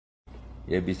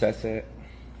Ye bisa se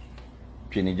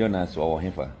Twene Jonas wa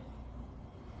hefa.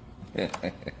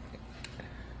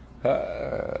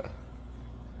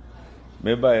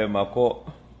 Meba e mako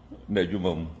na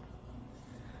dwuma mu.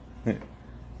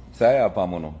 Saya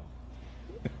pamono.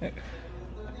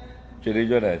 Twene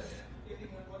Jonas.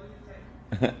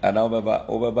 Ana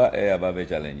obaba e ababe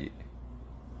challenge.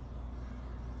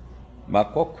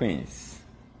 Mako Queens.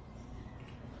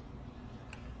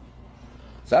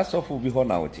 Sa sofu bi ho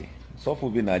na wote. Sofu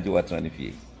bi na aje watra ne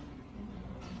fie.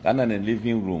 Ana ne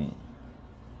living room.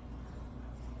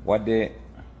 Wade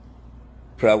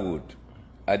Proud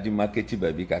adi market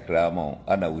baby kakra ma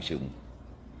ana wo hyemu.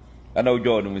 Ana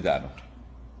ujo no mizano.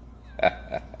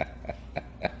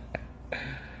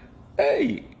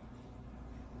 Hey.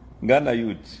 Ghana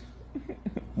youth.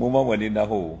 Muma wani na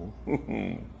ho.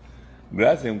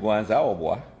 Grass en kwanza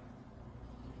obwa.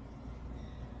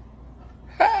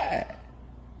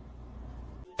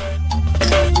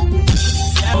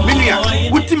 Minia,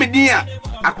 wutimi dia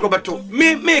akrobato.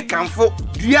 Me kanfo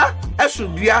dua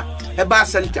esun dua eba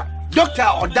center.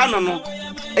 Doctor Odano no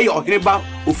e oheneba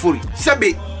ofori.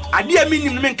 Sebe ade a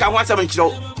minim me nka ho asam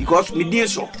nkyerɛw because me din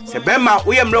so. Se bema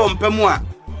wo yemre wo mpamu a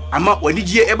ama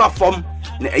wadigye eba fom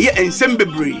na eye ensem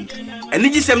bebre.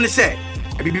 Enigi sem ne se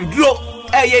ebibiduro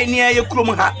eye ni aye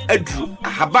krom ha aduru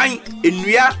ahaban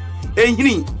enua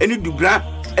enhini eni dubra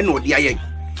ene ode aye.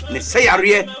 Ne se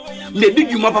yare ne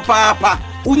didwuma papa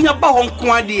unya ba ho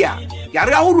nko ade a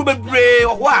yare ahoro bebre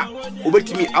ho a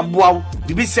obetimi aboaw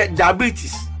bibi se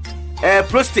diabetes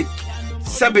prostate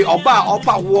sebe oba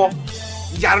wo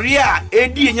yare a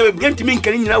edi enya bebre ntimi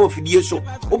nkani nyina wo fidie so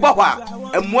oba ho a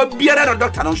emwa biara na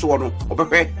doctor no so wo no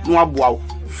obehwe no aboaw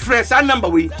fresh number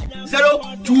we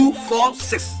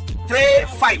 0246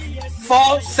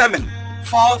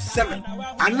 354747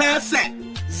 and I say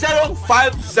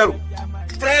 050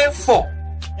 34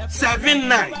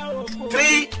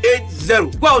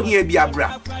 79380. Well, here be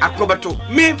abra. Akrobato.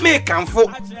 Me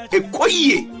kanfo.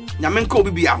 Ekoye. Nyamenko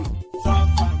obi aho.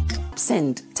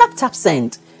 Send. Tap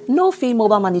send. No fee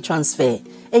mobile money transfer.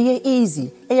 Eye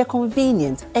easy. Eye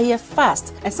convenient. Eye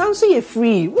fast. And sounds so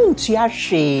free. Won't you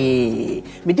she?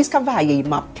 Me discover ye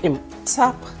mapim.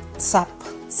 Tap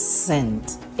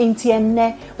send.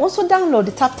 Intienne. Also download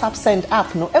the tap send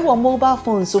app no ever mobile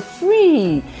phone so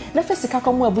free. Na first ka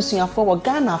komo abusuya for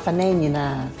Ghana fa na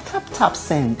nyina. Tap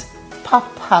send.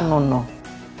 Papa no.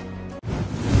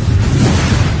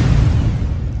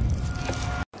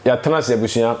 Ya tenase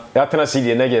abusuya, ya tenase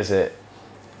die na gese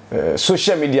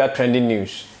social media trending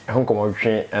news. Ehon komo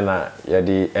twen na ya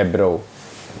di ebro.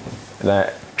 Na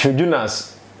Twene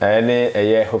Jonas ene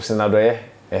eye Hopeson Adorye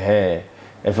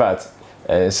in fact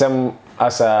some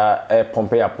asa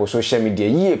pompe up social media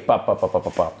ye papa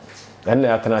and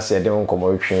na atana se de won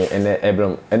komo twen ene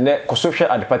ebram ene ko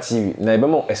social ad party na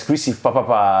ebemo exclusive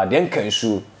papa de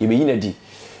nkansu e be yina di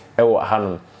e wo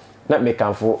hanon na me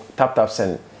kanfo tap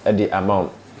send e the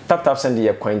amount tap send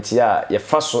ye kwanti a ye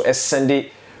faso e send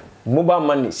mobile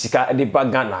money sika e de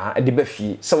bagana e de ba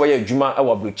fie se wo ye adwuma e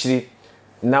wo abrochiri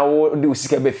na wo de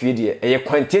sika ba fie de e ye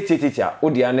kwanti tete a wo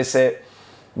de ane se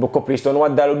boko presto no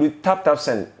wadalo du tap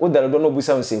send wo dalo do no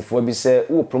busa nsemfo bi se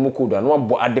wo promo code no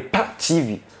abo Adepa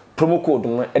TV promo code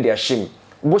no e de ahim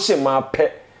bo she ma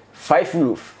pe 5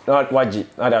 roof na waji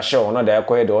na da show na da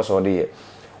yakoye de so de ye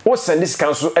wo send this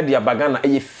cancel e de abagana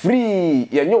e free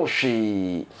ye nyo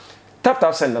hwe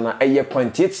tap send na e ye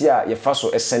quantity a ye fa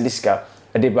so e send this ka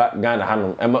e de ba Ghana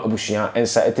hanom e ma obusuan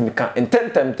ensa etimika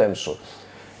intentem so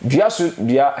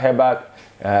dua heba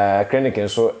clinic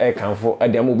so e kanfo e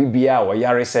dem obi bia wo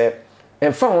yare se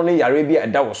emfa ho ne yare bia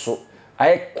da wo so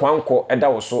ai kwanko e da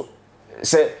wo so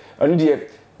se anu die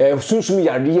sunsum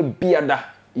yare bia da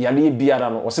yare bia da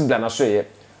no wo se bla na so ye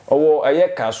owo aye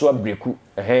kaso abreku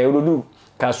orodu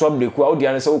kaso abreku audi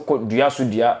an se wo dua so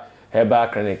dua heba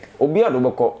clinic obi ado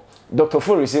beko Dr.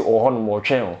 Forisi o ho no mo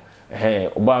twen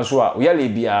oba so a yare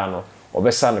bia no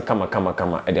obesa no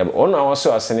kama e de ono awon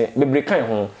so asene bebre kan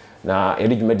ho na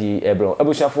yedi dwumadi ebro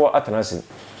abusuafo atanase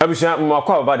abusua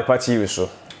makwa about the party so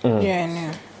yeah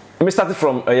no me started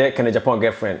from Kenya Japan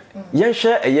girlfriend yen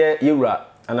share yewura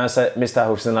anasa Mr.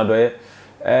 Hopeson Adorye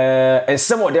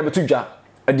ensem ode betudwa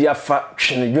ade afa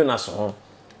Twene Jonas ho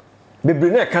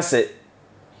bebre na ka se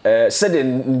said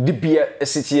the bia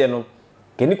esitie no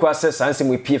keni kwa se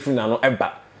sansem epie na no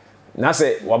eba na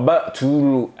se waba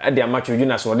turu ade ama Twene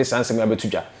Jonas ode sansem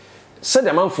abetudwa said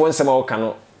the manfo ensem a woka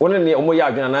no one ne omo ya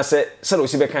adwena na se lo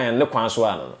si be kan ne kwan so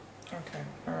ano. Okay,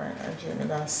 all right, I do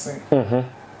that's it.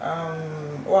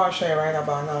 What I'll show you right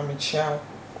about now, Michelle.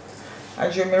 I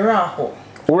do Miraho.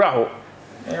 Uraho.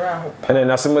 Miraho. And then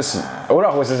asemasi.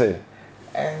 Uraho se say.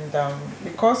 And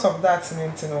because of that,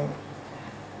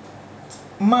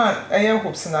 man, I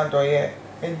Hopeson Adorye.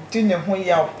 I didn't know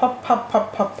ya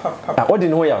papa. What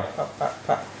didn't know ya?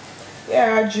 Papa.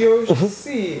 Yeah, Joe,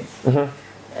 see.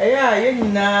 Yeah, you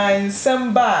know,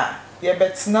 some bar, you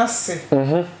bet nasty.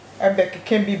 I bet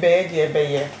can be bad,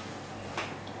 yeah.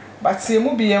 But see,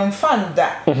 you be fun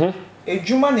that. A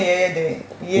Juman,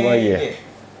 yeah.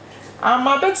 I'm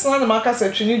a bet none of my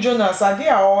said Twene Jonas, I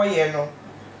dear all ye no.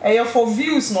 I for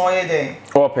views no ye day.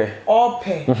 Ope.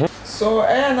 So,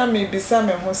 I may be some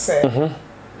who say,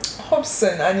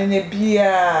 Hopeson and in a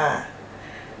beer.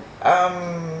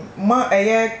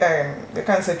 The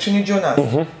can say Twene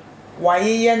Jonas. Why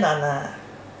ye nana?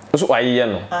 So why ye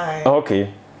no?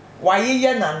 Okay. Why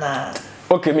ye nana?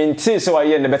 Okay, mean tea so I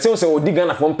yen, but also digging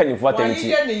for 1 penny for 10. Why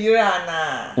ye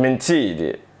na? Mean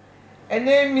tea. And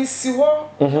then Miss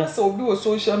Siwo, so do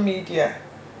social media.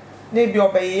 Maybe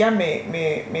obey ya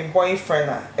me boyfriend.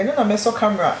 And then I mess up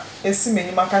camera. And see me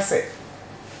makase.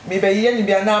 Maybe ye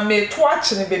be na me to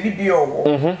watch and baby be owo.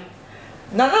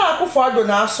 Nana akufo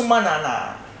na asuma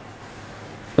nana.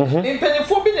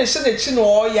 Impenifo bi ne hye ne chi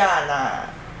no ya na.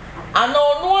 Ana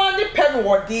ono ani pen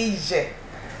wo deje.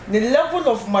 The level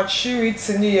of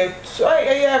maturity near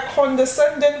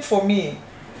condescending for me.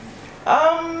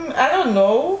 I don't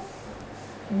know.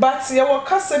 But ya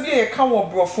wakasa bi e kan wo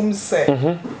brofum say.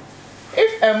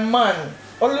 If a man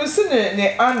or listen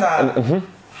ne Anna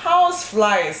house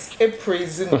flies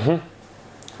praise him.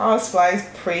 House flies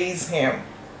praise him.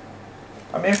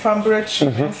 I mean family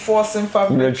forcing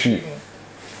family.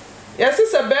 Yes,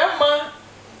 it's a bema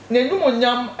ne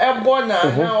numunyam ebo na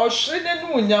ohre ne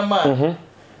numunyam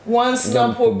once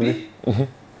na pobi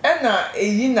ena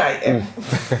eyi na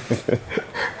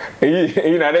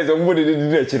eyi na dey so mbodi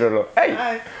dey chirolo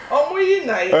hey omo yi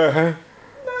na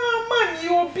na man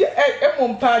you obi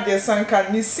emompa de sanka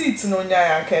ni seat no nya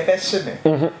ya ka ebe hye me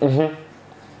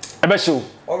ebe hye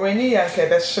orani ya ka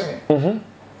ebe hye me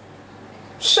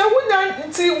shawunya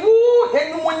nti wu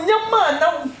enumunyam na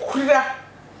ukura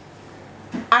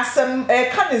asem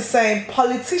can say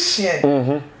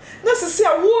politician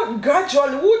necessarily would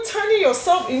gradually would turn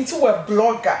yourself into a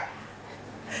blogger.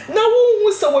 Now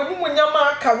who so when you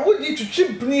nyama would you to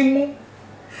brimu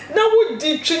now would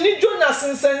the Twene Jonas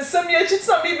and send some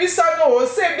maybe sano or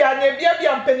say be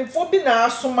an penifo na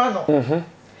asumano.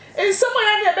 And some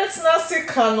I bet na say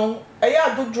cano a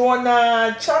ya do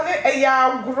drona channel a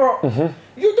ya grow.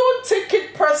 You don't take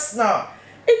it personal.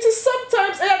 It is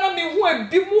sometimes who a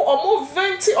bit more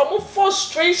venting or more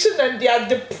frustration and their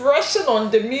depression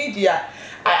on the media.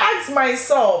 I ask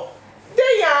myself,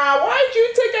 why do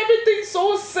you take everything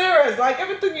so serious? Like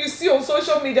everything you see on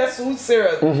social media so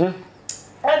serious. And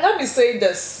let me say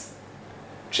this.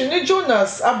 Twene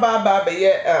Jonas ababa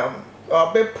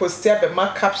be post be my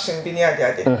caption be near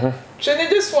there. Twene,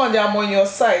 this one I'm on your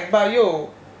side, but yo,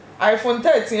 iPhone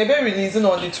 13 be releasing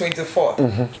on the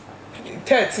 24th.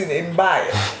 13 in buy.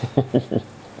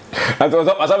 As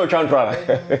I was trying to try.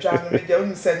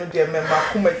 You say no dear member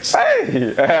come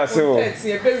hey, so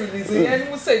 13 be releasing and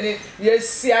who say yes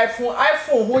see iPhone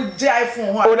who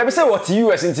iPhone. Oh, let me say what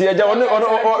US in here or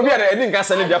we are didn't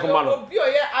gas any come on. Be your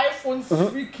iPhone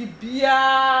freaky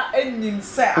bia enim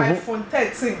say iPhone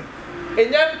 13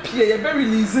 and then be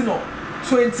releasing on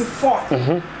 24th.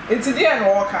 Into the end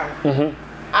all can.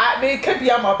 I may keep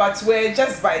yama, but we're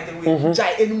just by the way.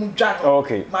 Jai enu mujano.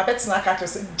 Okay. My bet na catch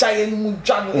say jai enu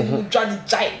mujano,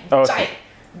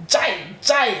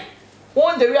 jai.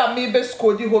 One day we are maybe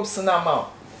scored the Hopeson now.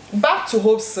 Back to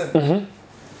Hopeson.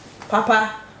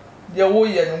 Papa, the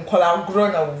way you nkwala grow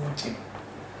na wuji.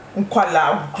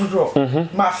 Nkwala grow.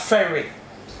 My ferry.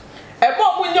 Ebo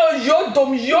mu nyo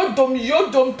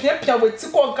yodom pia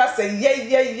wetiko nka say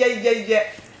yeah.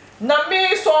 Na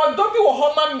me so odobi wo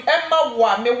homa emma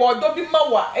wa me wo odobi ma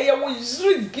wa eye wo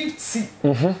yiri gifty.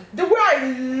 The way I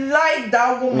like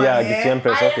that woman, yeah, the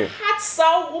Empress, okay. I had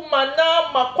some woman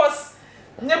na makwas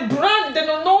ne brand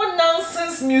no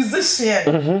nonsense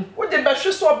musician. Wo de be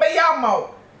hwe so be ya ma o.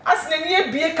 As ne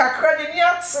nie bie kakra ne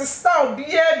nie style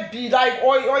be like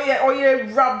oye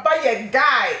rabba ye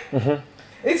guy.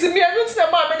 It's me anu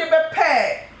tna ma me de be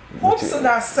pair. Hopeson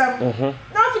asem.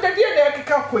 Na fi de die na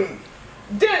ekeka kwai.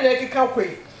 Den e kika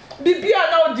kwai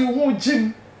bibia na odi hu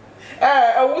jim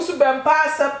awusu bempa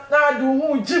asem na odi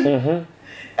hu jim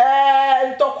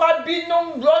ntokwa bi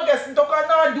no bloggers ntokwa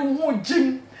na odi hu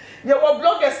jim ye wo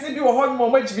bloggers ni bi wo ho mo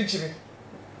magibigimi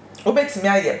obetimi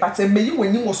aye but meyi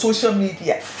wani mo social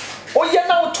media oye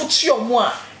na otochi omo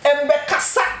a embe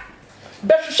kasa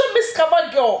be hwehwe miss cover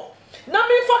girl na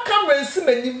me fa camera nsi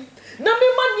manim na me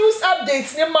ma news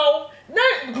updates ni ma na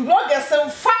bloggers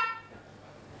mfa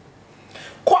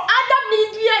ko other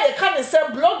media ye can say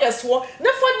bloggers wo ne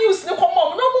for news ne come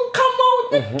on no mun come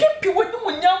out keep we no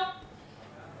nyam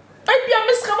ebia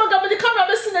miss kama ga me camera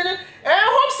be sin ne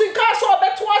Hopeson car so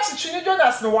beto watch Twene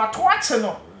Jonas no what watch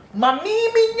no ma mi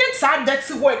nye sa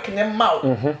dirty work ne ma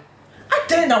wo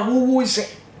adan na wo je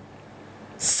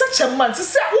such a man to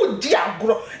say oh dear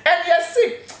agro and you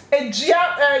see a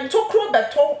ntokro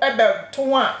beto to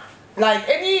one like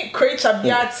any creature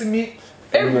be to me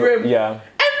yeah.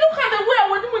 And look at the way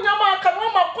when you nyama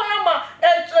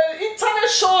internet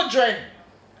children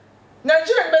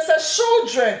Nigerian message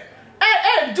children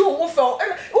do who fell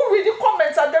who read the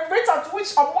comments at the rate at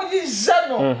which amoyi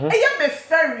jano me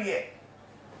ferry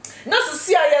na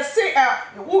see I say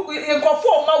in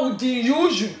conform ma with the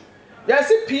usual you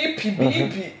see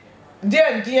PPBP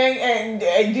and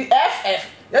the FF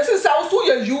you see also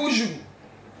your usual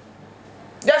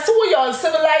you see your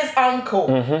civilized uncle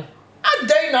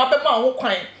adan na be ma ho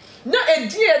kwan na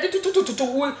edie de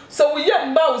tutututu so we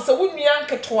yamba so we nua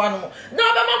nketo ano na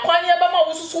be ma kwan ye be ma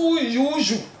wo so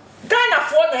usual Ghana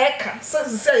for the eka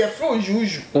say you flow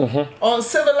usual on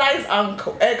civilized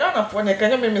uncle Ghana for the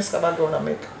eka me miss Canada na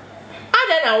make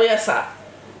adan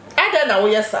na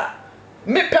we yesa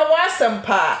me pe wa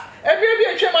sempa ebi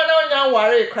atwa ma na onya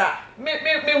ware kra me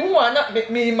hu ana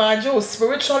me imagine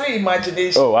spiritually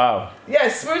imagination. Oh wow.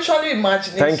 Yes, spiritually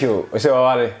imagination. Thank you. We say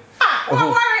ware.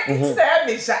 It's the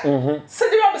emisha. So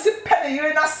the opposite penny you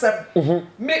in a sem.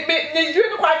 Me you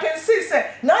know I can see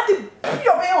say now the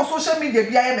pure on social media be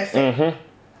IMF. And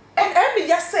Emmy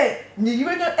just say you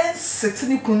know and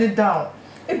sitting you down.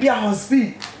 It be a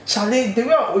husband. Charlie, they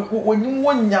were when you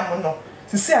want yamono.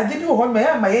 To say I did you hold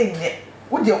my end.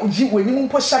 Would you when you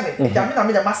push me?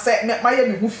 I must say my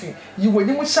goofy. You when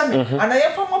you wish me. And I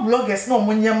am from bloggers no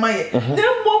when you're my no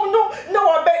I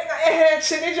bet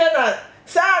Twene Jonas.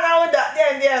 Sa na wo da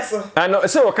den dey so. No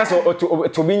say o kasa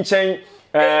to bi nchen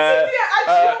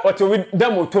o to bi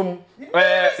damotom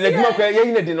le duma kwa ye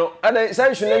yin di no ada say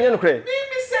hwe na no kre. Me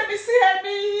say me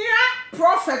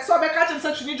prophet so be catch him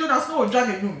say Twene Jonas no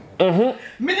odwane num.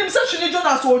 Minim say Twene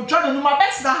Jonas odwane num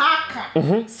abet na haka.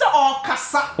 Say o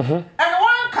kasa. And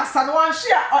one kasa no one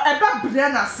share e be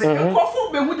brana se.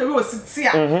 Nkofo be hu de we ositi a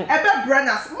e be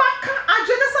brana se. Maka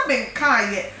adwene se be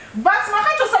nkan ye. But my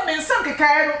heart was a man, some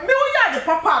kind me, we are the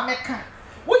papa mecca.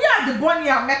 We are the bonny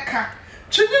mecca.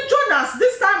 Twene Jonas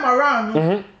this time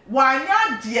around. Why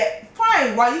not, dear?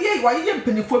 Fine, why you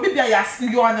penny for maybe I ask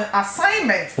you on an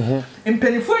assignment. In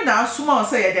penny for now, small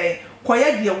say a day,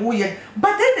 quiet dear Buyin.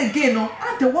 But then again,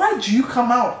 why do you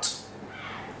come out?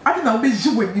 I don't know, be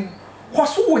you with him.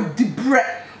 What's with the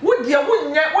bread? Would you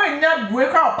wouldn't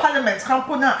break our parliament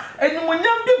company and when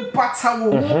you be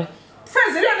butter?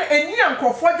 Friends, we are a new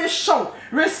uncle for the show.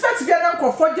 Respect the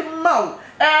uncle for the mouth.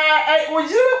 Or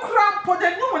you cramp for the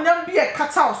new one be a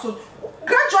cut out. So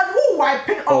gradually who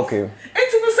wiping off. Okay.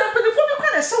 It's in the same before you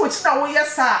can show it now.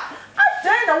 Yes, sir. I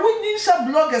then we need some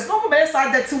bloggers. No man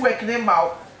said that to work them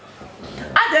out.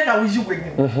 I then you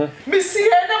winning. Me see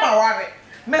her never worry.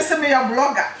 Miss me a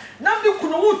blogger. Now you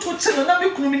couldn't touch it. Now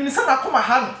you couldn't mean some come a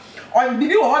hand. Or be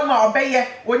you on my obey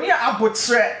when you're about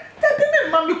threat. That be my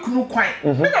mammy kunu quite.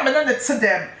 Me na me na to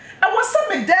them. I was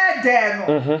some there no.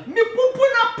 Me pupu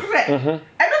na pre. And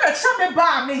then a chame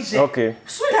ba me. Okay.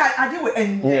 Sweetheart, I do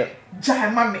end. Jai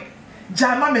na me.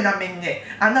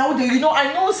 And now do you know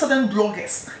I know certain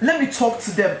bloggers. Let me talk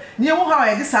to them. You know how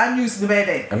I this news the way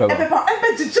there. And people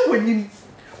jiji when you.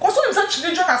 Cause when such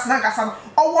Twene Jonas na gasa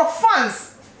our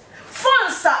fans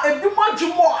are a bit more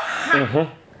jumo.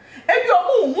 Ebi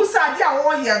omo hu sa dia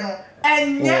wo ye no.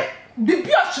 Enye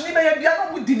bibi actually be bia no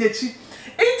mudi nechi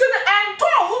internet and to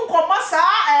hu nkoma sa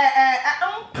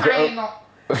mpan no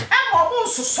e mo mo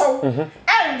soso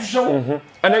enjo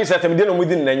and then say temde no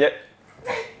mudi nenye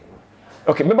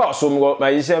okay me ba so mo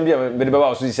my yisem bia me de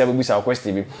ba so yisem bu sa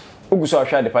question bi oguso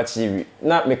ahwa de party TV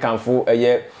na me kanfo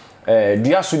eye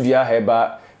dua so dua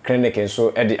heba clinic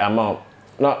so e de amount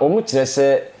na omo kire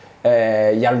se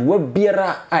yalwa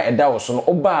biara a eda wo so no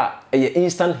oba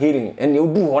instant healing and you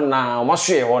do ho na ma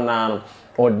hwe ho na no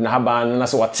od na haban na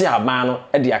se wote haban no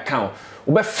e de account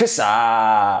oba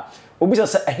fisa obi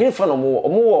se ehemfa no mo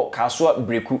wo kaso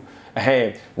breku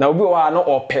na obi wa na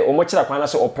ope omo kira kwan na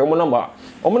se ope mo number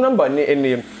ni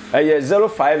ene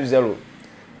 050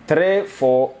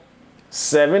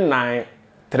 3479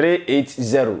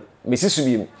 380 mesi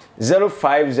subi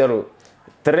 050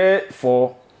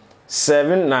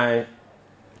 3479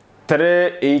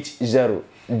 380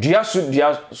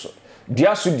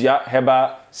 Dia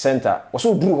Heba Center.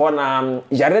 Also do ho na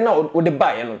yare na wo de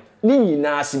bae no. Ni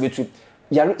nyina ase betu.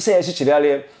 Yare se ye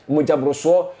chichirale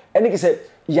mojabroso ene ke se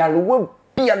yare wo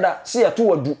biada se ya to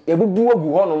wadu ebubu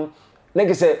agu honom na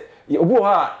ke se obu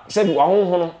ha se wa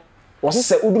honho no wo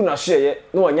se udu na hye ye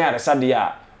na wonya aresade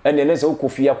a ene ne se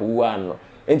ukofia ko wu an no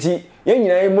enti ye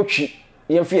nyina ye motwi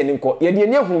ye mfe ye nko ye de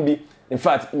ne hu bi in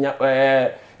fact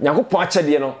nyakopon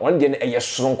akyede no on de ne eye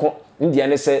soronko ndie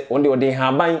ne se on de ode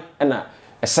haban na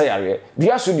esa yare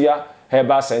dua so dua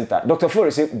Herbal Center Dr.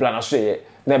 Flores blana so ye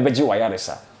na beji wa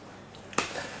yaresa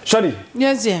sorry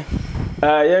yes yeah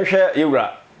ye hwe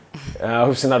yewura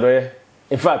Hopeson Adorye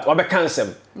in fact obe cancel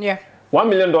yeah $1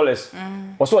 million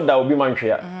also da obi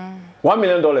manhwe $1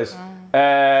 million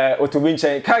otobi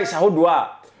nchen kai sa hodo a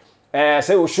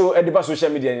say o show ediba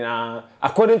social media na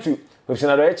according to Hopeson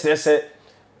Adorye kire say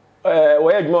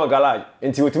we adwuma garage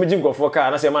enti otimi jinkofo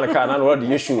car na say man car na no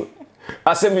the issue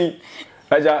asemi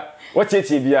aja what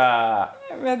it bia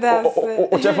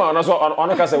o chefa na so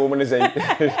ono ka say wo mun say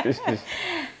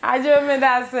ajo me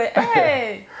da say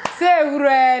eh say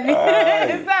hurani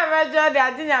say ma jo de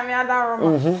ajinya me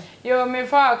adaroma yo me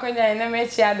fa akonya na me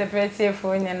chia de pete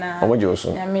fo nyina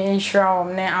omojoso na me insure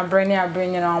ne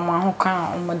abrani na o ma ho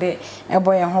kan o de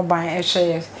eboye ho ban e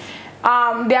hwe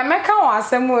the American was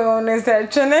some way on this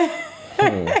Twene.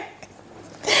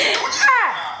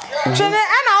 Twene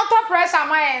and auto pressure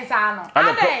my answer.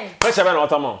 Pressure man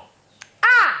auto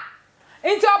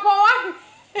Into upon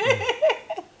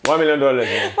 $1 million. $1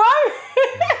 million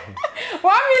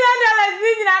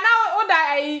now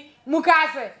order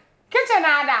mukase. Kitchen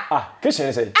ada.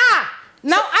 Kitchen say.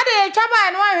 Now ade chaba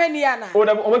and one heniana. O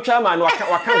da o twa man waka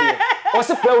o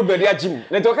se play with the gym.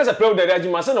 Na to ka se play with the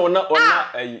gym ase na ona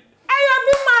be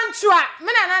mantua.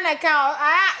 Me na ka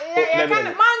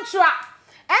can mantua.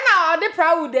 And now the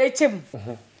proud de chim.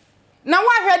 Now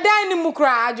what her dining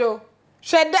mukra ajo.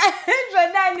 Shed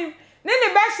dining.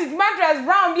 Nene bedsheet mattress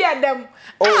brown be at them.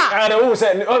 Who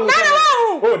said oh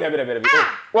Debbie.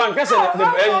 One can say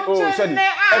oh said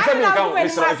Fabin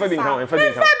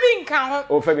count.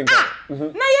 Oh Fabin count.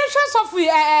 Na ye show of we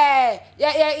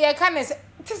can say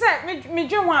me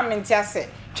dwen one mentia say.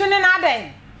 Twene na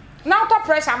den. Now to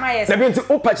pressure my yes. Na be nti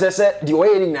o pa kire say the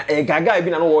oil na gaga bi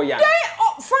na no wo ya.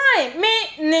 Fine. Me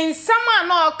nin sama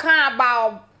no kan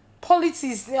about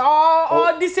politics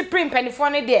or discipline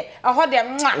penifone there I hold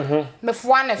them me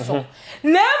fuane so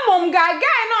na mom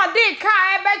gaga no dey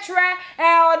car e betre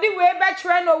or the way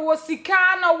betre no wo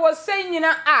sika no wo say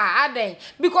nyina aden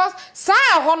because say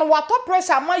ho no water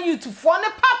pressure ma you to phone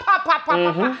pa e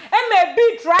me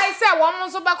be try say wo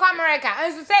so back America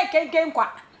and so say ken kwa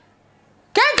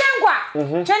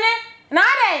chene na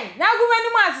aden na gumani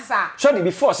mu asisa so the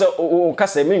before say o ka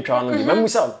say me ntwa no be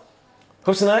mamusa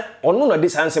Hopeson ono no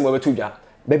dis ansem we betudwa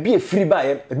ba bi e free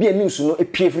buy e bi e news no e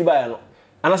pie free buy no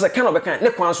anase kan obeka ne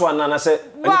kwan so ana se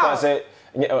ani kwan se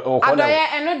o koda Adorye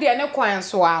eno de ne kwan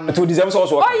so ana to deserve so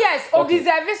oh yes o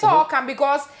deserve so can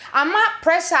because ama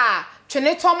pressure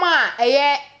Twene toma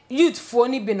eye youth fo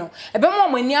ni bi no ebe mo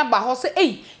mani aba ho so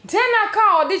eh tena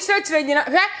ka o de chire nyina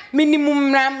hwe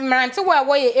minimum mrante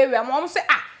wo ye area mo so eh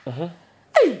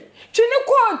Twene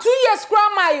ko 2 years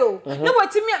grandma yo na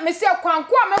watimi me se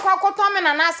kwanko a me kwakoto me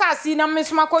na asase na me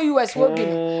soma ko US wo bi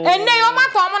enne yo ma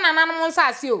to mo na nanom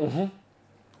asase o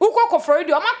ukoko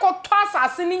Florida o ma ko to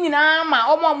asase ni nyina ma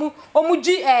omu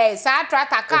gi sa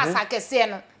trata ka asakese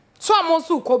no so mo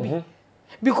so ko bi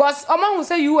because o ma hu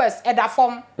say US e da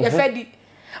form ye fedi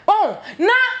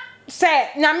na se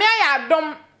nyame ya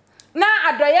dom na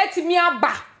Adorye timi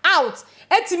aba out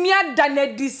etimi ada na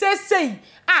di sesei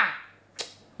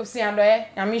Hopeson Adorye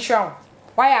nyame hwa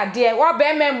why are there what be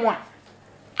memwa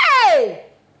hey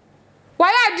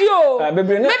why are you me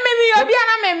obi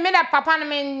ana me da papa na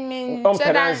me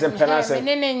cheda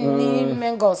me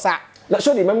mengosa na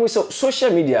so di memu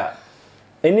social media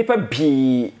enipa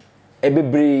bi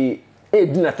ebebre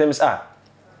edina terms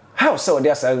how so they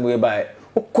are we by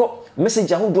ukọ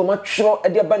message ahodo ma twiro e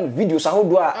de ban videos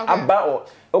ahodo aba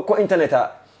ukọ internet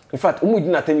in fact umu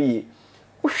edina term yi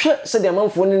uhwe se de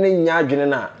manfo ne nya adwene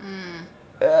na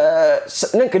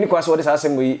nankani kwa so de sa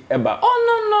asem we eba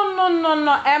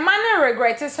no e man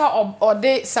regret say or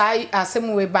de say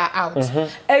asem we ba out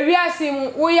ewi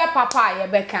asem we ya papa ye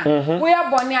beka we ya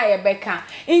bone aye beka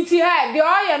inti ha de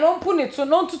o ye no mpu ne to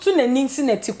no tutu na ninsi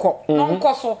na tiko no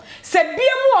nkoso se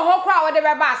biemu o ho kwa wo de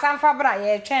be ba asamfa bra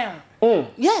ye twen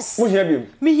yes mo hia biem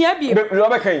me hia biem be ro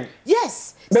bekan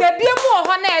yes se biemu o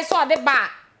ho na e so de ba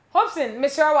Hopeson me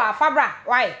sure wa fabra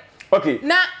why okay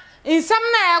na in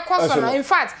some na ekoso no in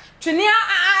fact Twene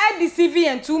a deceive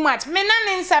and too much me na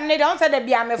ne nsam ne don say da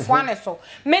bia mefo ne so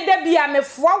me da bia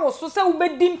mefo wo so say wo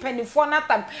bedi mpanifo na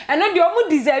tam eno de o mu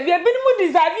deserve e bi ni mu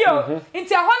deserve o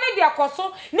nti ho ne de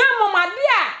akoso na momade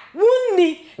a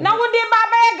wunni na wo de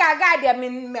baba e gaga de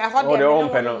me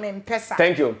ho de me pesa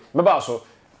thank you meba so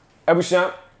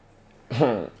abusia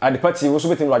at the party wo so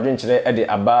betin wadwen kire e de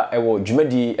aba e wo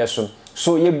dwumadi eso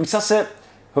so ye busa se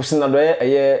Hopeson Adorye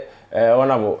eye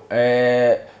honorable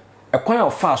ekwan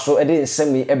ofa so e de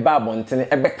nsemi e ba abontene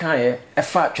e bekan ye e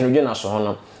fa Twene Jonas ho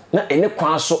no na ene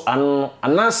kwan so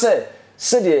anase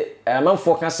se de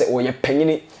manfo ka se wo ye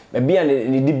panyini bia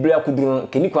ne dibra kuduru no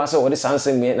keni kwan se wo de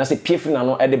sansemi na se piefri na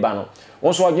no e de ba no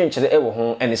won so wadwen kire e wo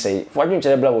ho ene sei wadwen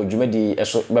kire bla wo dwumadi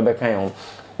eso be bekan ho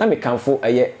na me kanfo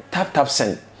eye tap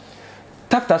send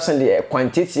the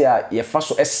quantity ye fa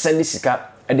so send sika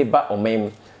e de ba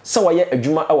omem so wa ye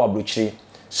adwuma e wa brochire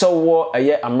so wo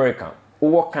ye America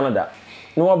wo Canada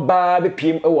no wa ba be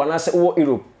piem e wo na se wo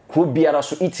Europe ko biara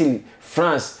so Italy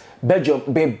France Belgium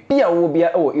be bia wo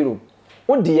bia e wo Europe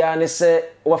wo dia ne se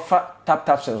wa fa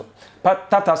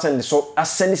tap send so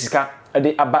asend sika e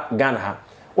de aba Ghana ha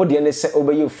wo dia ne se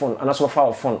obeyi phone ana so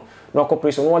fa phone no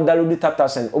corporation no download tap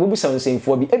send obebu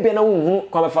sansenfo bi e bia na wo hu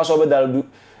kwa fa so download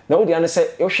na wo dia ne se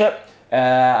yo hwe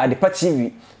Adepa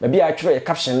TV na bia atwere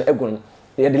caption egon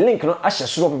ye the link no ahye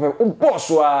soro pepe o boss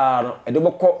wa no e de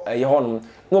bokọ ye honom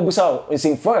no obusa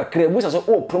nsimfo akra obusa so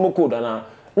o promo code na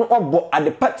no obo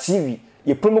Adepa TV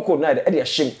ye promo code na de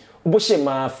ahye obo hye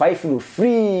ma 5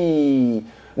 free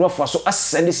no fa so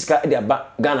asend sika de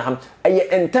aba Ghana ham eye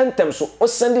ententem so o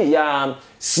send ya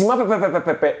sima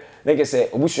pepe na ke se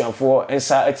obusuanfo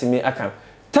ensa atimi aka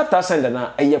tap send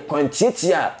na eye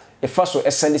quantity a e fa so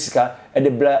send sika e de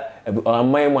bla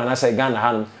amman mu anasa Ghana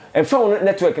ha no e fa won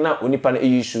network na onipa na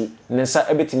issue ne nsa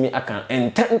ebetimi aka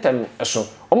ententem so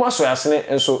o ma so yasene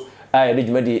enso a de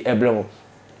dwumadi e bla mo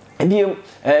e bi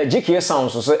GK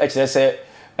sounds so e kire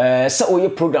se oye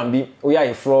program bi oya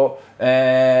ye fro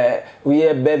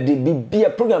oye birthday bi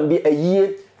program bi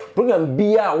ayie program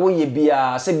bi a oye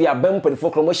bia se bia bam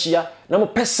pedifo kromo hia na mo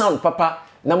pe sound papa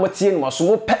na mo tie no aso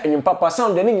mo pe enwum papa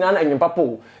sound de ni nyina na enwum papa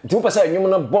o nti mo pesa enwum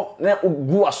no bo na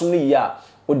ogu aso no yi a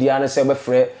odia na se be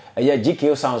frɛ aya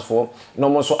GK sounds for no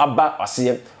mo so aba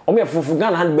ase o me fufu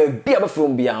Ghana hand ba bia be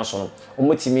from bia so no o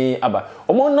mo timi aba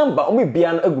o mo number o me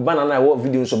bia na agu bana na wo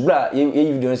video so bra ye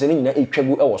video se ni nyina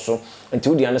etwagu e wo so nti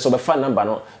odia na so be fa number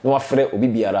no na wa frɛ obi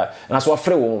biara na so wa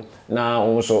frɛ wo na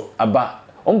o so aba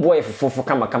on boy fufu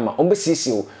kama on be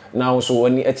sisi o na so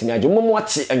woni atimi ajo mo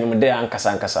ate enwumde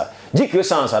ankasa GK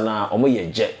sounds na o mo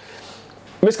ye je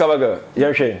Miss Kavaga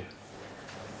yan hwe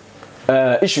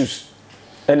issues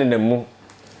enenemu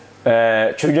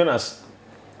Twene Jonas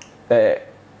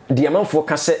the amount for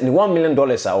ka se ni $1 million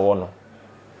a wo no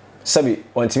sabi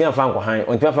ontimi afa nkohan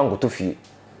ontimi afa nkotofie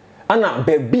ana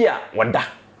babia wada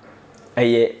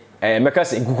eye meka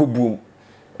se gugubuum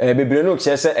bebre no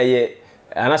kye se eye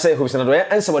anase Hopeson Adorye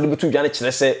ense wode betu dwane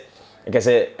kire se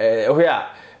ekese ohia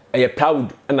eye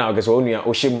proud na okese onua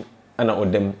ohyem na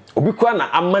odem obi kwa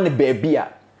na ama ne babia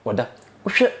wada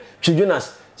ohwe Twene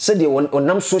Jonas se de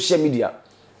onam social media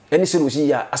eni se rosi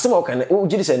ya asema o kan o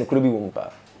gidi se ne kuro bi wo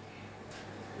mpa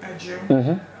ajo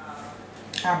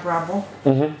abrabo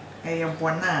eye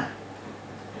bona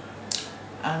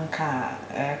anka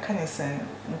kanese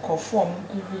nkofo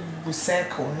mu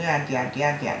circle ni ade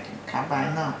ka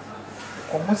ba na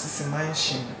komo sisi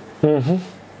mansion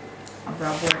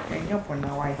abrabo eye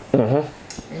bona wai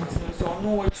enti so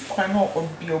no what kwa no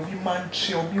obi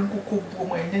manche obi nkokobuo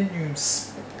mo ene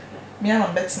news me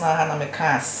am betina ha na me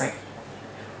ka ase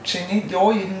Twene de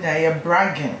oyi na ye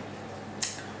bragging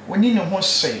woni ne ho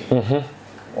hye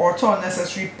or to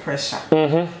unnecessary pressure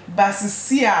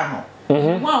basisiano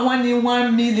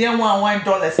 $1 million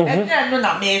 $1 enya no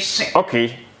na me hye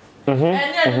okay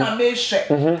enya no na me hye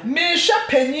me hye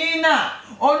penina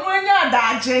onu enya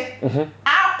adaje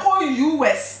akọ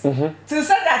US ti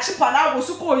say that chipa na go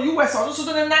so ko US onu so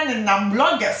do na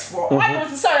bloggers for why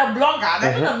don't you say a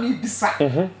blogger na me bisa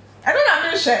I don't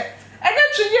na me hye and then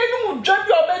Twene no dwa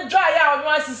bi obedwa ya onu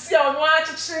asisi onu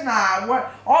achichi na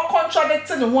all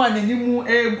contradicting the one ni mu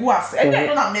egu ase and then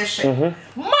no na mehwe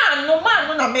man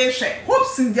no na mehwe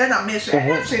Hopeson dia na mehwe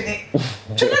and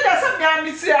Twene da say me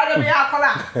amisi ada me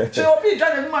akola che obi dwa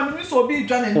na mu ma so obi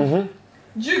dwa na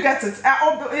you get it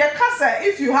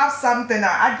if you have something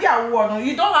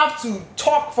you don't have to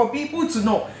talk for people to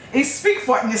know. It speak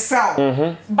for itself.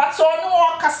 But so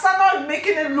no Kasana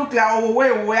making it look like oh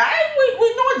wait we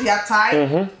know their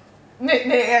type.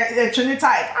 Twene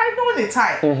type. I know the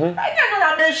type. I know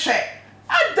that me share.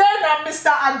 And then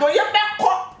Mr. Adorye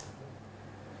beko.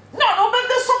 No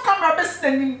but so camera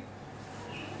business.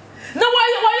 No why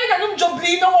you gonna job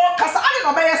no more kasa I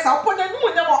no be yourself put no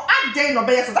no ade no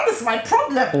be yourself. That is my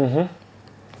problem.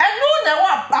 eno na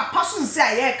wa apaso si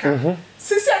ayeka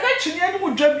sisi na twini anu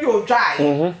mu dwa bi o dwai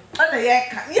ana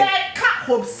yeka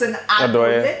Hopeson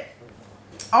Adorye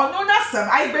ono na sam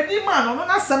ai bedi man ono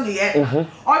na sam ye ono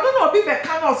na obi be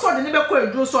kan o so de ne be ko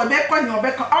eduro so be ko hin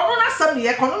obe kan ono na sam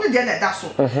ye ko ono de na da so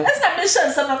esa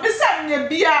mission sam na mission ne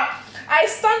bia I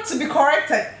stand to be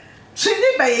corrected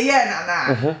chini be ye na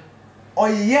na o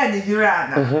ye ne yira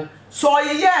na so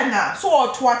ye na so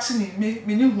o to achi ni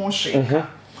me ni ho hwe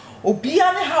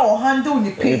obia ne ha o handle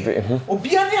ni pay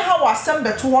obia ne ha o asem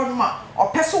beto won ma o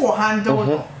pese o handle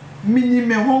no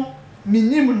minime ho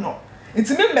minim no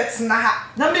Inti me betina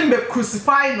ha na me be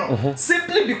crucify no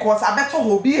simply because I better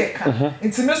obi eka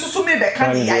inti me so me be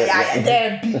ka ya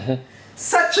there be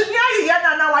such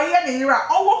nya na wa ye ne yira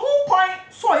owo hu point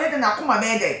so ye de na koma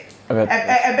be de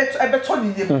better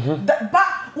ni dem but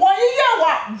why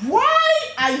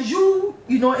are you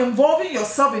involving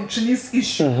yourself in Chinese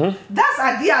issue that's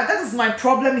idea that is my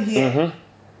problem here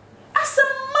as a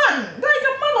man like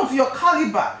a man of your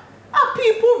caliber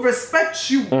people respect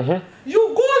you.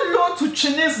 You go low to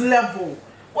Chinese level.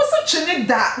 What's a Chinese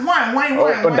that? Why?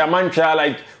 Or the mantra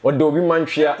like or do be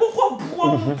mantra. Who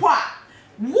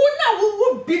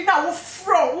be now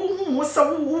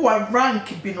who are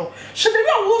rank bino. Should they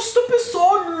be stupid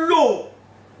so low?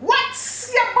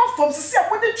 What's your from see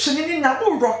what the Chinese now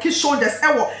rocky shoulders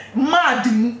ever mad.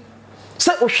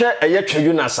 Say o share a year Twene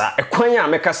Jonas a kwan ya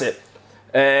meka say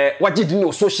what did you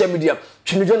know social media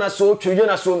Twene Jonas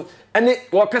so and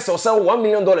it work pesa sell $1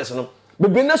 million no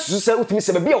be na susu say utimi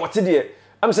say be what dey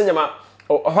am say nyama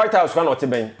White House kan what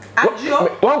ben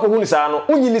wan ko hunu sa no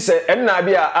unyi ni say en na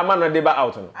bia ama no dey ba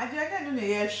out no adio na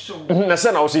ye show na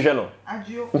say na wo si hwe no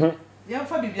adio yan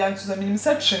fa bibia ntu za minim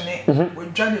say Twene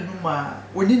wodwa na numa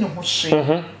oni ne ho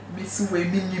hwe bisi we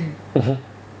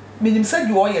minim say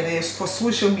do all ye for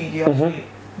social media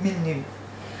minim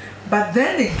but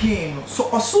then again so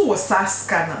also was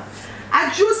scanner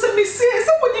adio say me see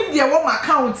somebody there one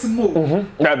account mo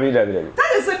that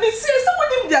that is a me see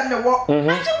somebody there me wo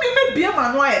adio me be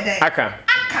ma no aye den aka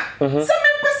so me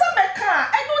pesa me ka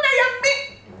eno na ya me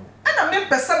ana me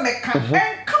pesa me ka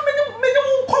en come me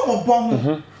come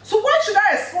bon so why should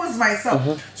I expose myself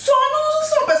so no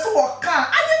so pesa wo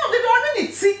ka adio no dey do ni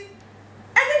ti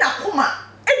eni na kuma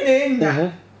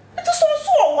enya it is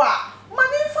so wa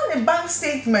money from the bank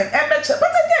statement but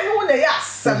again no na ya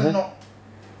asem no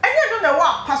enya no na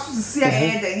wa paso sisi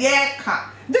e de ye ka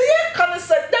no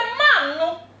say the man no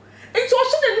it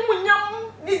was the no nyam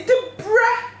ni de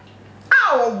bra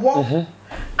wo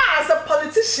as a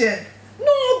politician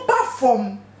no ba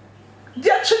from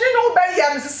dia Twene no ba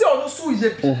ya me sisi ono so ye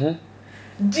bi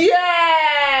dia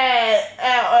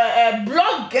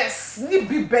bloggers ni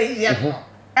bi ba ye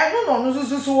I don't know no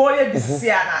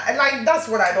and like that's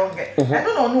what I don't get. I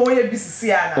don't know it's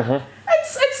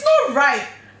not right.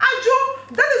 Ajo,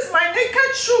 that is my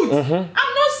naked truth. I'm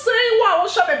not saying what I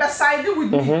shall be beside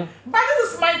with me, but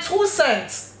this is my 2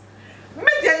 cents.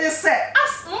 Maybe say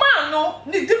as man no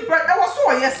need the bread I was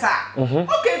so yes sir.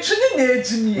 Okay, Twene na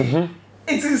ejini.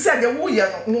 It is said the wo ye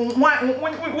no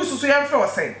when so yan for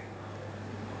say.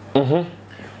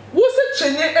 Wo se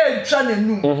Twene edwa na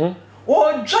num.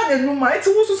 O jane no ma eti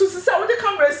wo so say wo de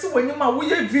camera si wani ma wo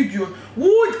ye video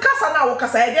wo kasa na wo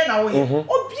kasa e de na wo ye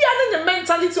obia ne the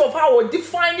mentality of how we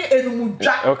define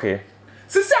enumudwa okay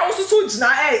sisi a wo so gina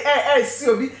si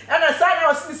obi and aside na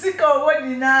wo sika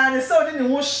wani na ne so de ne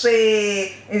ho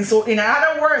hwe and so in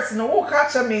other words no wo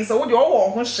catch me so wo de wo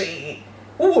ho hwe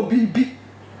wo bibi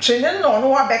Twene no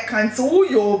wa be kan ti wo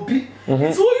yo obi ti wo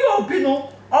yo obi no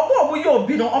omo yo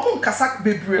obi no omo nkasa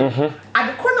bebre at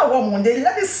the corner one they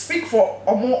let it speak for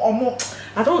omo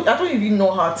I don't even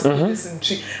know how to listen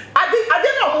to I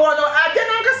didn't know I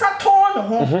didn't nkasa tone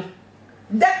ho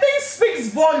that thing speaks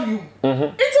volume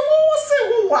it's who say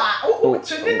who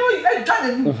Twene no e dwa na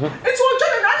nu it's who dwa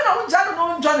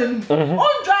na nu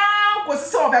on dwa ko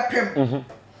se obepem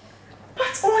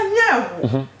but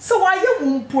onye so why you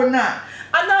mpo na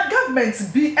and our government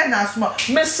be an asthma.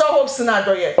 Mr. Hopeson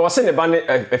Adorye. I was saying about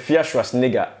a fierce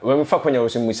nigger when we fuck when you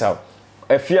was in Missouri.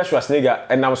 A fierce nigger,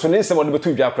 and I was so instant on the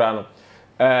 2 Japan.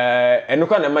 And no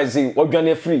kind of might say, what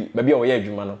you're free, maybe away,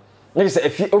 you man. Yes,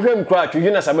 if you him cry to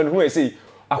Jonas, I mean, who I say,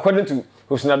 according to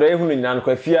Hopeson Adorye, who in an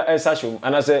fear and sashum,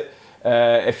 and I say,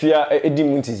 a fear a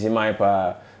demon is in my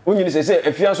pa. When you say,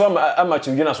 if you are so much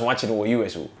Jonas watching over you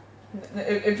as well.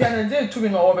 If you're not there to me,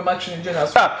 no over matching in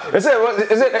Jonas. Is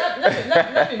it?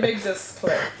 Let me make this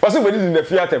clear. What's it in the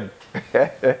Fiat?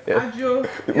 Ajo,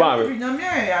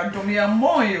 I don't me a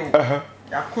moyo.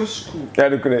 Ya school.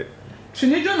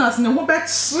 Twene Jonas ne ho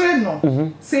bettre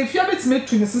no. Say if you bet me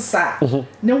Twene sisa.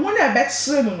 Ne ho na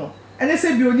bettre no. And they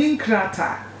say bi oni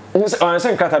nkrata. On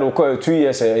sen kata do ko 2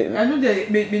 years anu de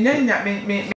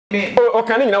me o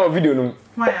kan ni na video no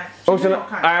why o so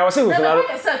I was say o so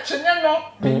na say Twene no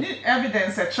need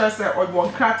evidence a trust or one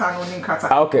krata no nin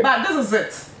krata okay but this is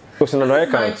it o so na no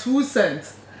my 2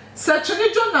 cents say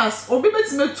Twene Jonas obi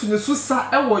betime tu ne susa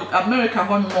e wo America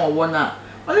ho no wo na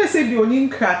only say bi onin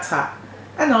krata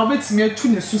e na obetime tu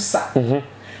ne susa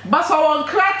but so one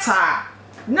krata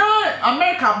na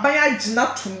America ban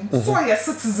agina tum so ye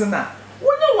citizen na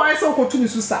wonye why say ko tu ne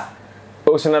susa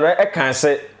o so na e kan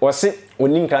say wo se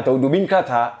onin krata odobi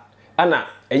krata ana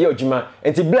eye odjuma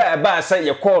enti bla e ba say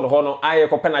ye call ho no aye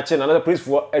ko penache na police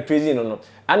for a treason no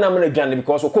ana me na dwan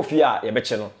because kofi a ye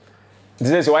beche no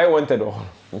this is why I wanted o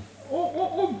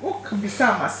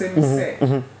bisa masem say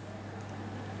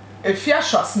if you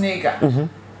Schwarzenegger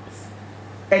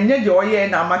enye de oye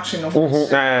na amache no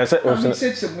say o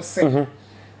say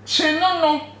Twene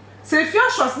no say if you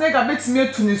Schwarzenegger betime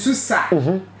etu ne susa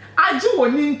age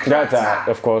woni nkrata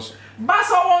of course but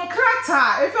so one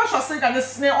krata if you Schwarzenegger the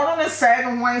snake ono ne say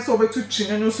no wan so betu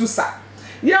Twene no susa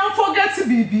you don't forget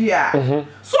bibia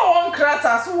so one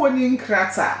krata so woni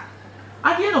nkrata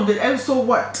at the end of the day so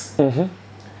what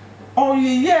oh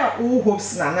yeah o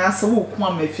Hopeson na so wo ko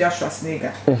am if you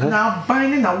Schwarzenegger na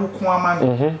ban na wo ko am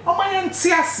no o man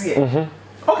nti ase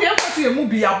okay am say mu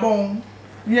bia bon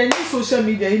ye ni social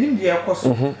media ni me e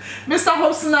koso Mr.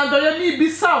 Hopeson Adorye mi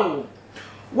bisa o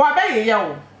wa ba ye ya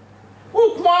o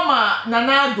wo ko am na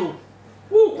nado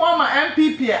wo ko am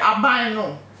MPP aban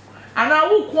no ana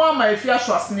wo ko am if you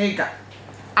Schwarzenegger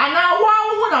ana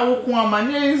wa na wo ko am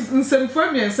ne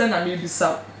nsemfo mi ense na me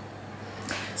bisa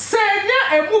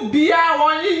senya emu bia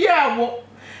won ye wo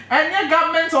enye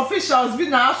government officials bi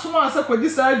na asoma se kwadi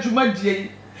sa adwuma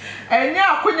die enye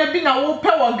akonya bi na wo pe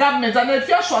wo government and if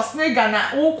you Schwarzenegger na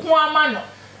wo ko ama no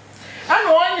and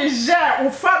won ye je wo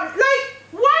fam like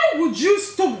why would you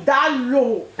stoop that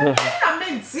low I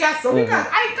mean so because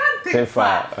I can't think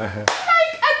far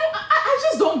like I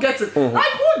just don't get it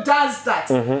like who does that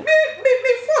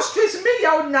me frustration me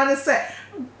ya na say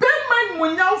ben man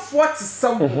munya 40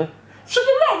 something should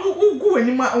you go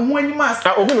anima onwanima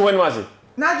ah ogun wanima se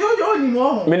na jojo oni mo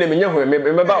ho me ne menye ho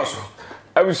me ba so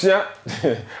abusia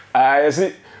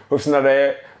yesi Hopeson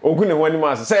Adorye ogun ne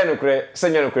wanima se say no kure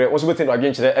senya no kure wo so betin do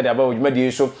adwen kire e de aba odwuma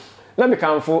die so na me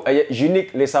kanfo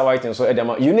unique laser white so e de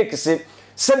ma unique se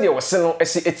de wo se no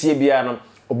ese etie bia no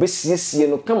obesiesie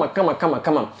no kama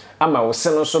ama wo se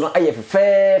no so no aye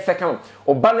fe kama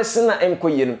oba ne se na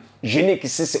enkoye no unique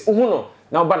se ohu no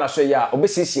na oba na so ya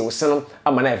obesiesie wo se no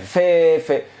ama na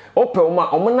fe ope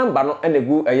o number no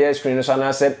enegu screen no so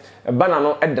na se bana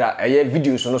no edra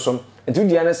videos no so nti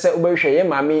dia na se obehwe ye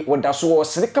maami woda so wo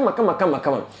se kama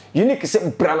unique se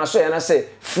bra na so ya na se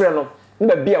frɛ no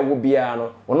nba bia wo bia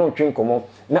no wono ntwe nkomo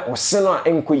na wo se no a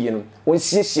enkoye no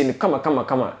wonsiesie no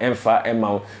kama emfa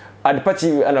emawo Adpa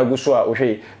TV anagu so a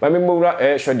ohwe maami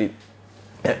mowura Shodi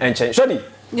enchen Shodi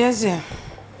yes yeah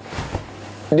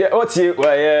de otie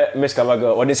wa ye Miss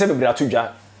Kavaga o de se bebre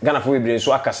atodwa Ghana fo bebre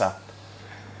so akasa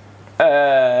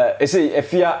say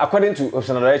efia according to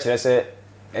Hopeson Adorye kire say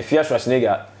efia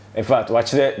Schwarzenegger in fact wa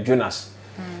kire Jonas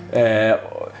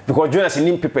because Jonas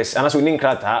in papers and also in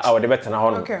krata our debate na ho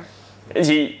no okay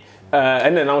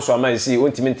ene na so ama si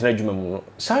ontimi ntena dwuma mu no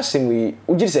sa sem wi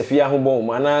ugiri se efia ho bon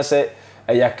mu ana se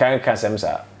ya kan sem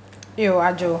sa yo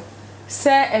ajo se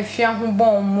efia ho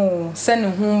bon mu se ne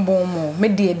ho bon mu me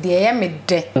de ye me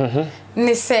de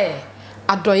ne se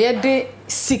Adorye de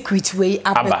secret way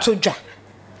abetodwa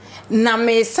na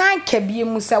me san kabie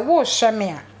mu se wo hwe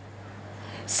me a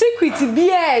secret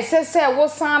bia se wo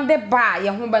san de ba ye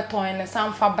ho beton ne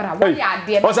san fa bra wo ya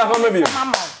de o sa fa me bi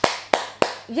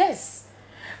yes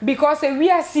because we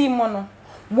are see mono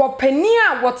wo pani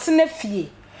a wo tena fie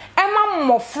ema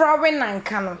mmofra we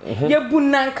nanka no ye bu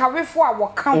nanka we fo a wo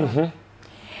ka ho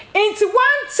enti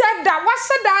one said that what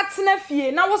said that tena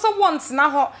fie na wo so want na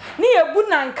ho ne ye bu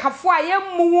nanka fo a ye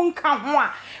mu nka ho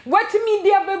a watimi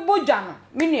dia be bojwa no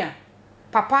menua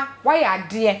papa why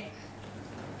ade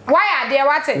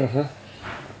wate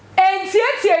enti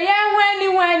ye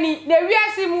hwani na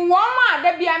wiase mu wo ma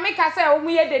da bia meka say wo mu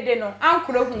ye dede no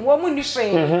ankoro hu wo mu ni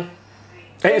hwe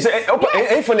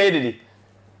for na yedidi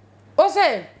o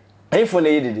say for na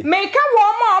yedidi meka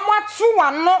wo ma atu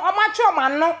wano amachu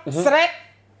omano sre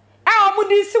a omu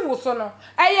di si wo so no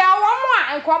eya wo mo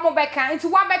a enko mo beka enti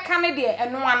wa beka ne de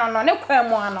eno ano no ne kwa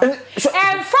mu ano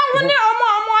emfa ho ne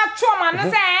omu atu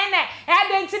omano say ne e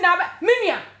de enti na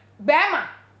menua bema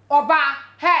oba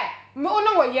he me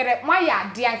ono wo yere ma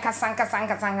ya de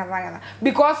ankasankasa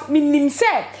because minim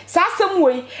say sasem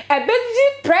wey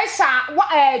ebeji pressure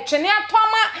twene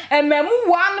atoma memu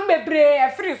wa no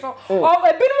bebre free so o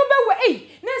ebinom be we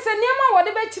na se niam wo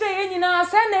de be kire enyina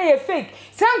se na ye fake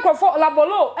se nkrofo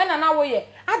labolo na na wo ye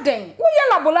aden wo ye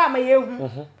labolo ama ye hu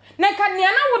Nenka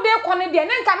niana wo de kone de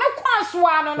nenka ne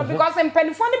kwansoa no because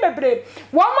mpanifo ne bebre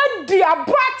wo ma di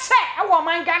abrache e wo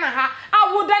man Ghana ha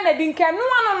awoda na di nka no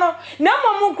ano no na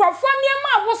momu krofo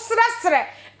niam wo sresre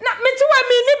na metiwa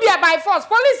mi ni bia by force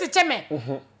police cheme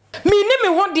mi ni me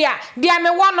ho dia me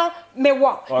wo no me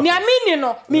wo ni amini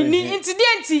no mi ni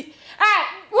incidenti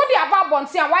wo di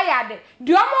ababonti an wa yade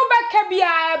di omo beka bia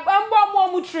mbo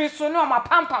mo mu tri so no ma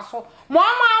pampa so mo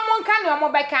nka ne omo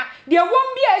beka di won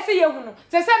bia ese yehunu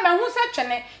se me hu se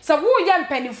twene se wo ye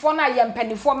mpanifo na ye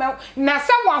mpanifo me na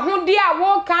se wa ho di a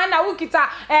wo kan na wo kita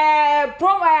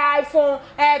pro iPhone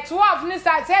 12 ni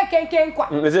sa se kenken kwa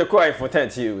se ko iPhone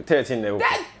 13 na wo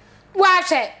wa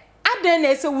che aden na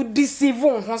ese wo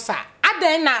deceive ho sa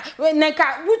aden na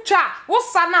nenka wutwa wo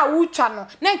sa na wutwa no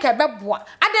nenka beboa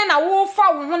aden na wo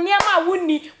fa wo ho niam wo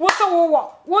ni wo se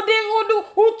wo de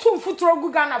wo tu futuro gu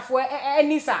Ghana fo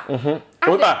enisa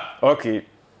okay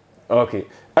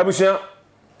abusia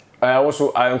wo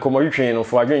so ankomo yitwen no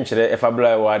fo adwen kire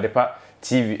efabla wo adepa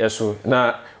TV eso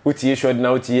na utie shod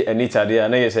na utie anita de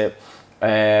na yese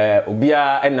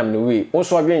obia enam no we wo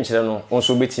so adwen kire no wo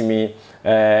so betimi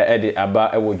ede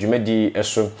aba ewo dwumadi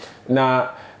eso na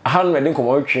ahanu ede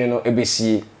nkomo yitwen no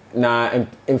ebesie na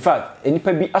in fact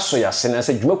enipa bi asoyase na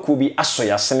se dwumakuo bi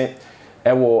asoyase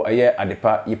ewo eye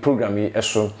adepa yi program yi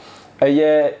eso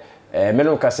eye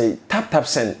meno ka say tap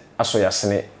send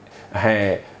asoyase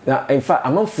na in fact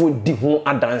amanfo di ho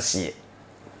adanse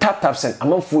tap send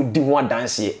amanfo di ho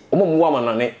adanse omo mu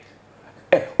amanane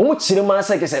omo chire ma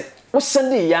say kese wo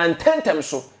send ya ntentem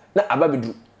so na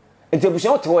ababedu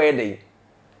entebusia wo te wo ye dey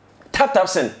tap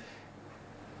send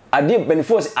ade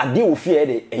benefits ade wo fie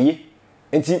dey eye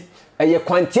enti eye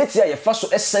quantity aye fa so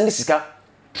send sika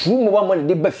true mo ba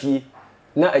de ba fie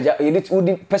na aja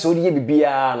udi pesa odi ye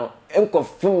bibia no enko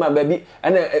fima baby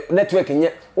ana network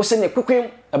nye wo se ne kwekwem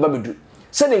ababedu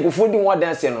se ne nkofo di ho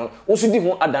adanse no wo so di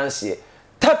ho adanse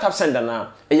tap send na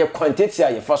eye quantity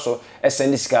aye fa so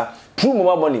send sika true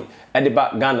mo money e de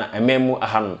ba Ghana ememu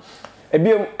ahanu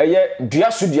ebiem eye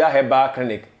duasudua heba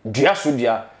clinic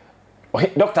duasudua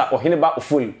doctor Ohineba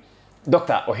Ofori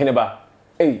doctor Ohineba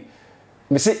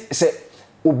me se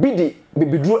obi di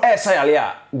bibiduro sayale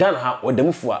a Ghana ha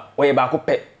odamufu a oye ba ko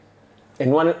pe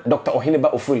enu an Dr.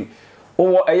 Ohineba Ofori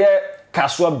wo eye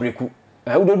kasua breku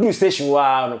wo do station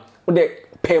wa no wo de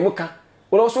pe muka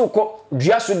wo so ko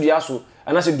duaso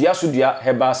anase duasudua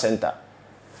heba center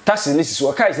taxi ni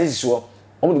siso kai siso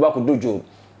omo de ba ko dojo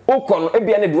o ko no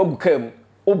ebia ne de wabukam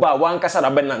o ba wan kasa da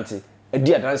benante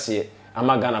edi adanse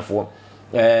ama Ghana fo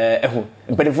ehu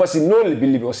mpedefo si no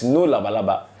believe o si no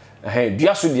labalaba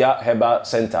duasudua heba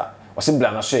center wasi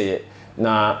bla na so ye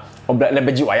na obla na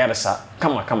beji wayaresa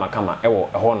kama ewo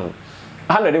eho no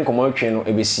aha na de nkomo twen no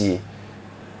ebesie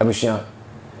abusua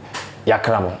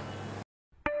yakramo